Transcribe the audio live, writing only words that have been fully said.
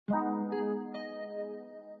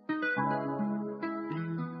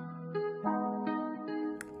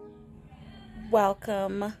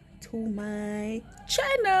welcome to my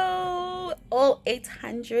channel, all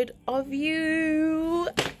 800 of you.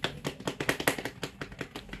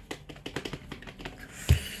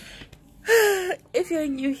 If you're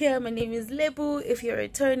new here, my name is Lebo. If you're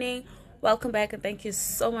returning, welcome back, and thank you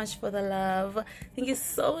so much for the love. Thank you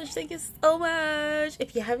so much.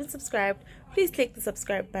 If you haven't subscribed, please click the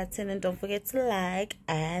subscribe button and don't forget to like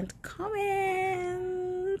and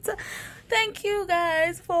comment. Thank you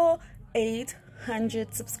guys for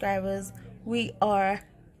 800 subscribers. We are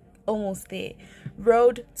almost there.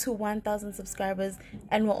 Road to 1,000 subscribers,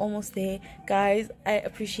 and we're almost there, guys. I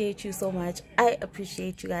appreciate you so much. I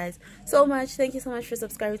appreciate you guys so much. Thank you so much for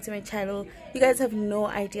subscribing to my channel. You guys have no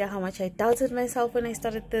idea how much I doubted myself when I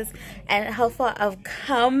started this and how far I've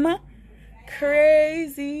come.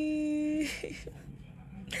 Crazy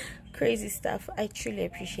crazy stuff. I truly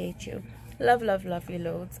appreciate you. Love you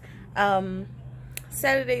loads.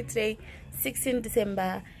 Saturday today, 16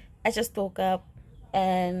 December. I just woke up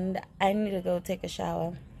and I need to go take a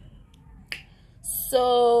shower.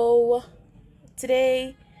 So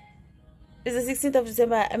today is the 16th of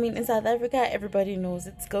December. I mean, in South Africa, everybody knows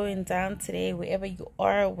it's going down today. Wherever you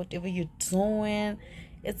are, whatever you're doing,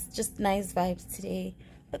 it's just nice vibes today.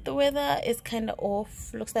 But the weather is kind of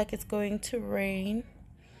off. Looks like it's going to rain.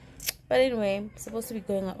 But anyway, I'm supposed to be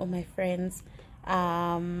going out with my friends.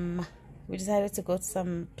 We decided to go to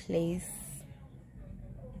some place.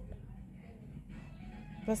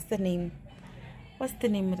 What's the name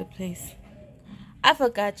of the place? I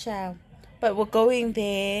forgot, child. But we're going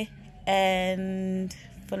there, and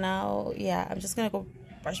for now, yeah, I'm just gonna go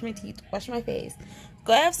brush my teeth, wash my face,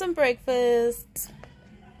 go have some breakfast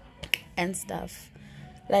and stuff.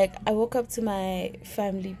 Like, I woke up to my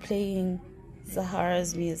family playing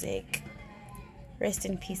Zahara's music. Rest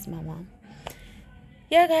in peace, mama.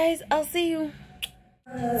 Yeah, guys, I'll see you.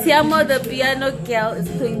 Tiamo, the piano girl, is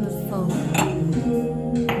playing the song.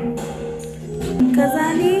 'Cause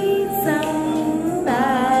I need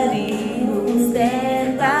somebody who'll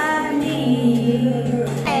stand by me,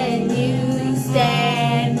 and you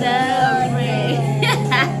stand the rain.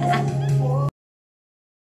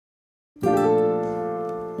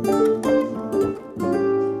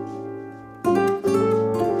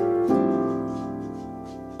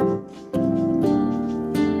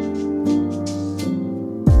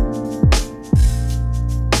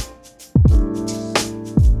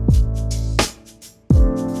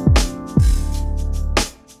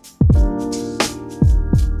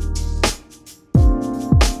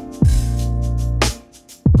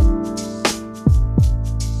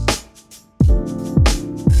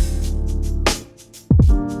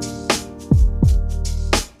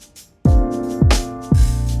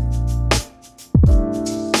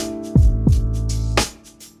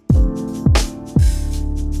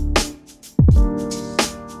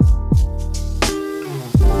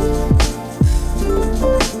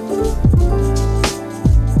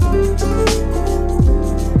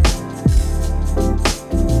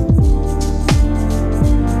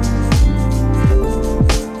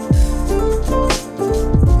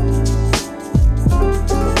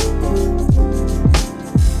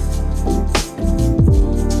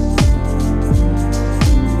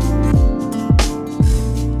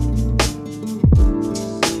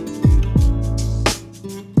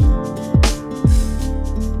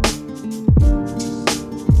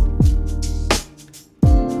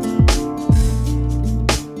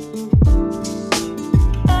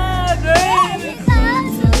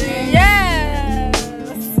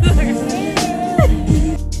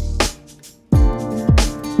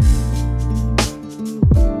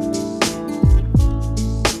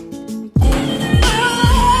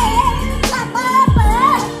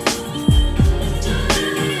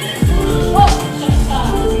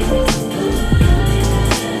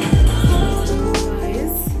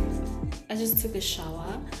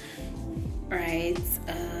 Shower, right?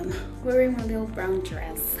 Wearing my little brown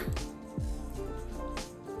dress.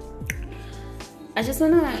 I just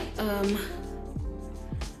wanna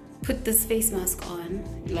put this face mask on.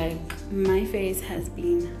 Like, my face has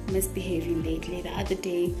been misbehaving lately. The other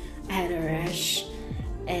day I had a rash,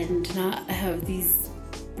 and now I have these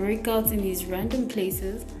breakouts in these random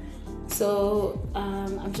places. So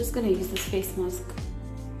I'm just gonna use this face mask.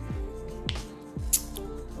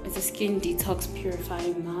 It's a skin detox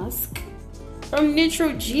purifying mask from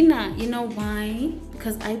Neutrogena. You know why?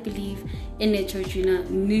 Because I believe in Neutrogena,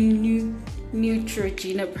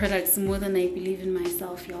 Neutrogena products more than I believe in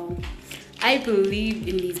myself, y'all. I believe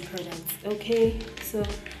in these products, okay? So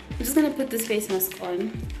I'm just gonna put this face mask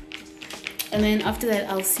on, and then after that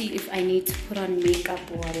I'll see if I need to put on makeup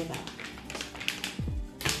or whatever.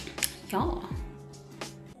 Yeah.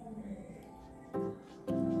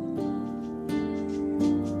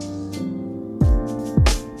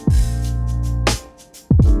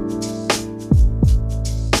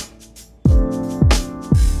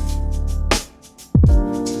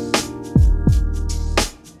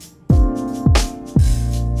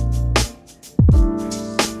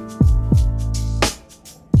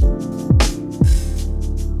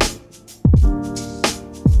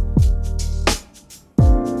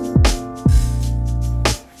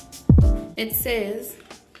 it says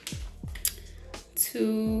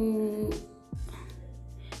to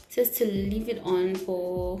leave it on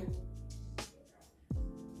for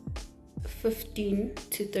 15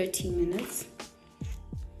 to 30 minutes.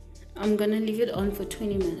 I'm gonna leave it on for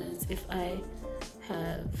 20 minutes if I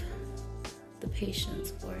have the patience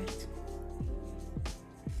for it.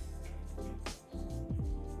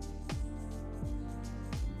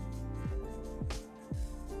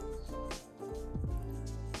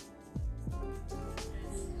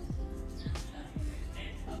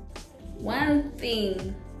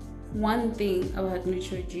 One thing about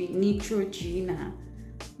Neutrogena.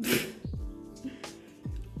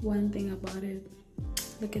 One thing about it.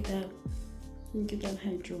 Look at that. Look at that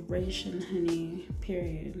hydration, honey.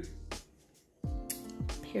 Period.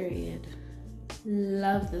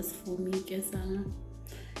 Love this for me, Kesa.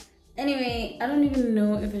 Anyway, I don't even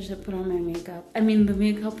know if I should put on my makeup. I mean, the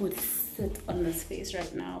makeup would sit on this face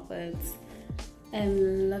right now, but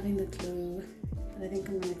I'm loving the glow. But I think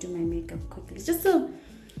I'm gonna do my makeup quickly. It's just a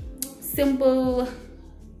simple,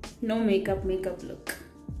 no makeup look.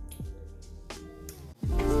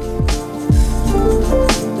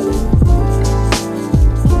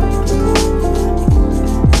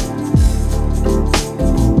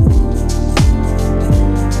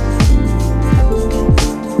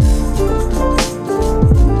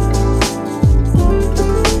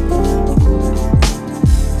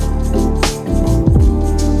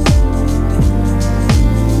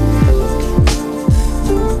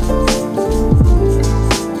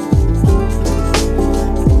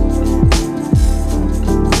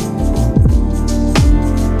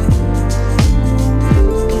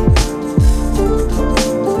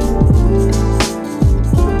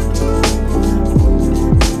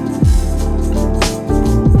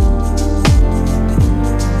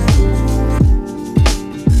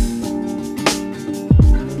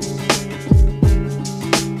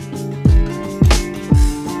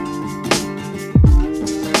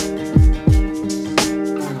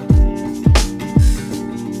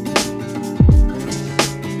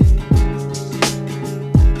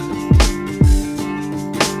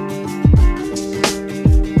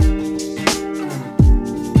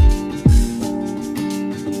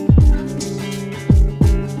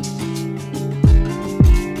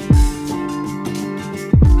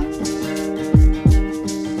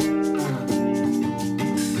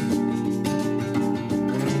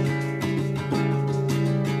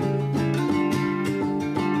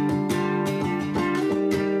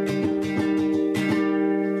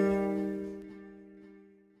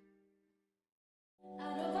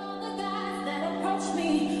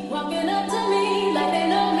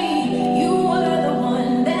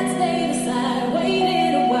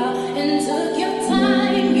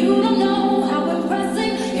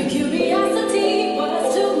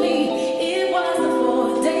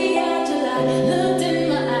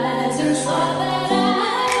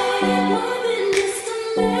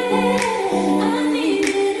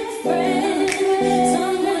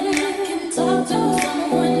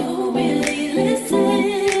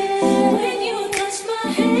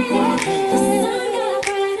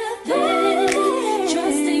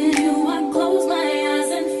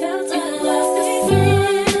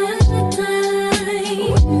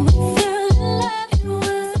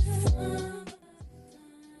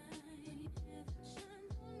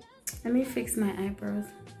 Let me fix my eyebrows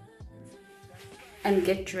and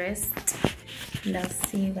get dressed, and I'll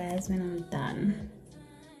see you guys when I'm done.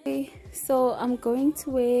 Okay, so I'm going to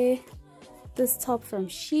wear this top from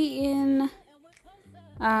Shein.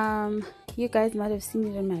 You guys might have seen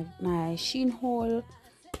it in my Shein haul,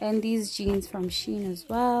 and these jeans from Shein as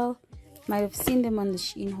well. Might have seen them on the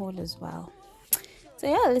Shein haul as well. So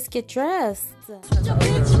yeah, let's get dressed.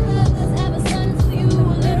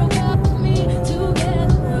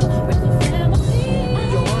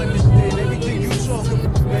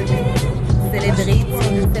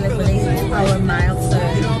 Celebrate our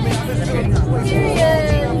milestone.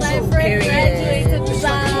 Period. My friend graduated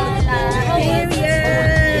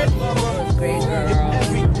period. Great girl.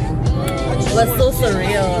 It was so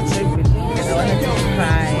surreal. I wanted to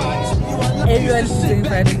cry. Everyone sitting in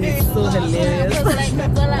front of me is so hilarious.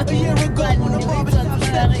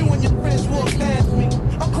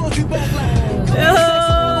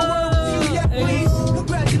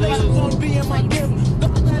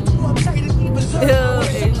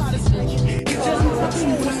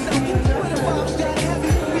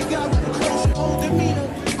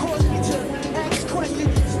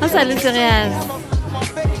 Salut céréales.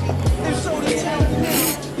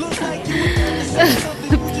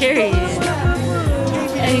 Period.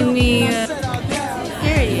 I mean,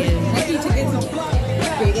 period.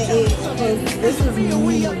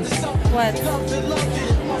 What?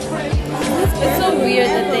 It's so weird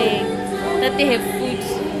that they have food.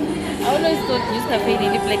 I always thought news cafe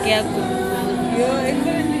needed like yeah, good food.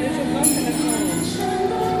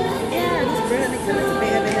 Yeah, this bread is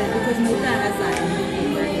better because Muta has that.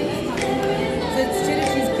 So it's chili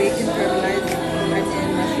cheese, bacon, caramelized,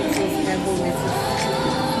 and mushroom sauce, herbal lettuce.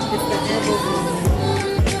 It's the herbal sauce.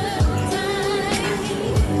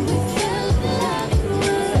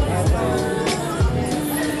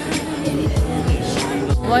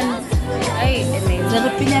 One,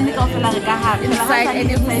 inside and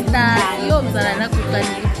it's like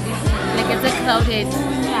it's a crowded.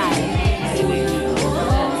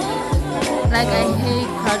 Like I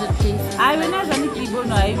hate crowded places. When I was on the keyboard,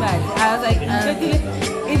 I was like,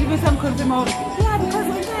 it'll be some consumer. Yeah, because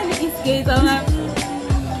when you're in the East Gate, I'm like,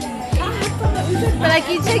 but like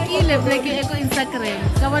you check in, like you go Instagram.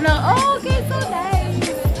 Come on, oh, okay, so nice.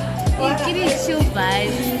 You get it chill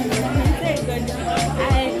vibes.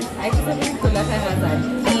 I just have to call that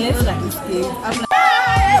unless like East Gate. I'm like,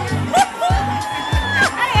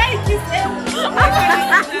 I hate this.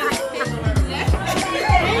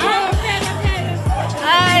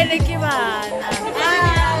 Ay, Nikimana.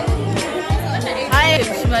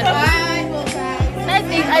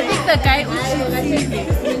 I think the guy who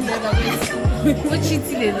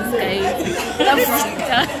cheated this guy.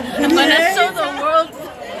 I'm gonna show the world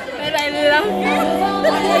that I love you.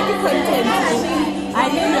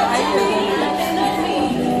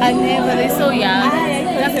 I never, they're so young.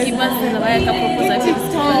 Just give us the like a proposal.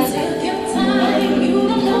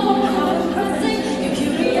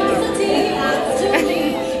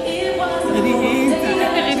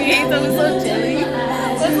 I'm so jelly.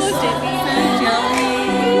 I'm so jelly.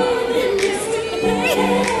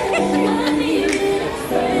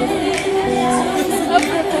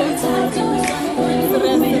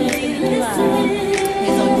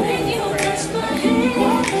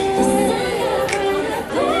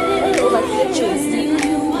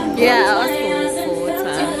 Yeah, I was for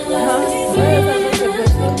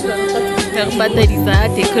time. But there is a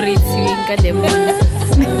decorating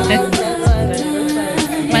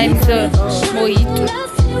mine's mojito.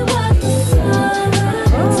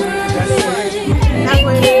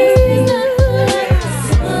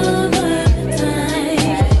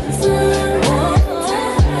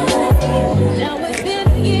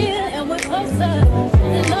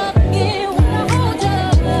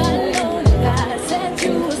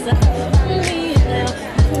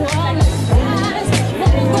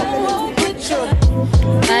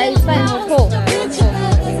 Thank you.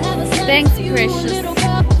 Thanks, precious.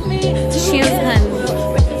 Cheers, honey.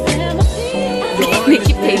 Make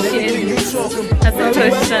it patient. That's a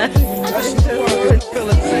tosha.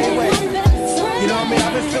 You know what I mean?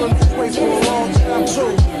 I've been feeling this way for a long time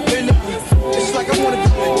too. It's like I want to be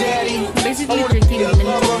a daddy. Basically drinking mint,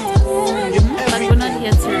 but we're not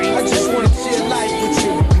here to read. I just want to share life with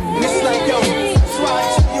you. And it's like, yo, that's why I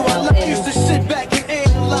tell you I love you. Used to sit back and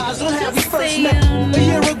analyze on how we first met. A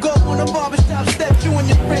year ago when the barbershop stepped, you and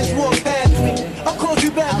your friends walked past me. I called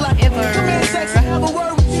you back like, come here, sexy, have a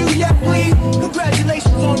word with you, yeah, please.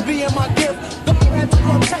 Congratulations on being my gift.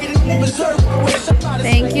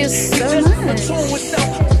 Thank you so much.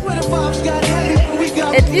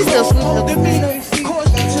 At least the food looks nice.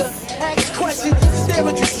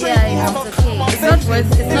 Yeah, it's okay. It's not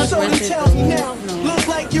worth it.